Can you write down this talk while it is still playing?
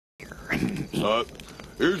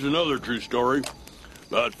Here's another true story.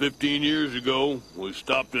 About 15 years ago, we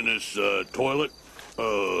stopped in this toilet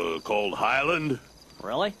called Highland.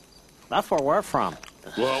 Really? That's where we're from.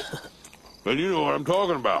 Well, then you know what I'm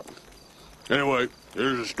talking about. Anyway,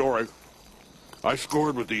 here's a story. I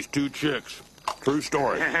scored with these two chicks. True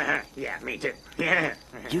story. Yeah, me too. Yeah.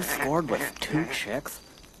 You scored with 2 chicks?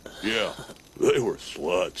 Yeah, they were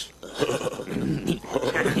sluts.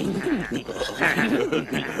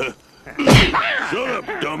 Shut up,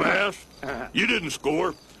 dumbass. You didn't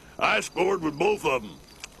score. I scored with both of them.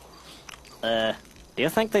 Do you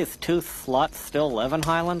think these 2 sluts still live in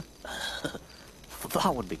Highland?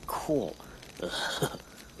 That would be cool.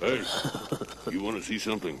 Hey, you want to see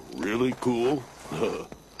something really cool?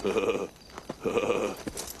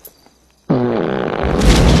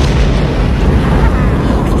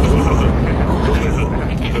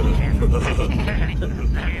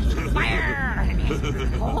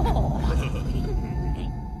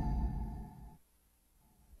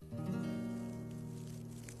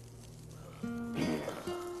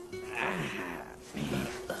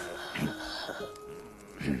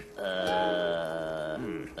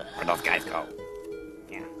 Where'd those guys go?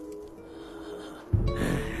 Yeah.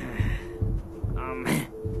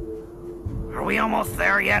 Are we almost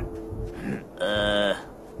there yet?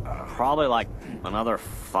 Probably like another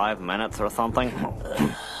 5 minutes or something.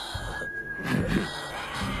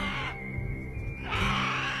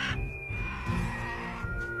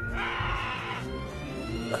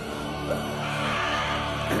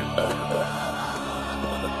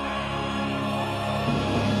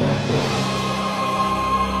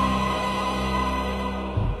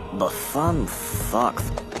 The sun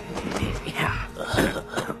sucks. Yeah.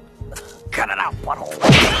 Cut it out, butthole.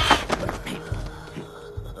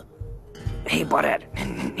 Hey, butthead.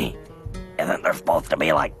 Isn't there supposed to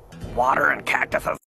be, like, water and cactuses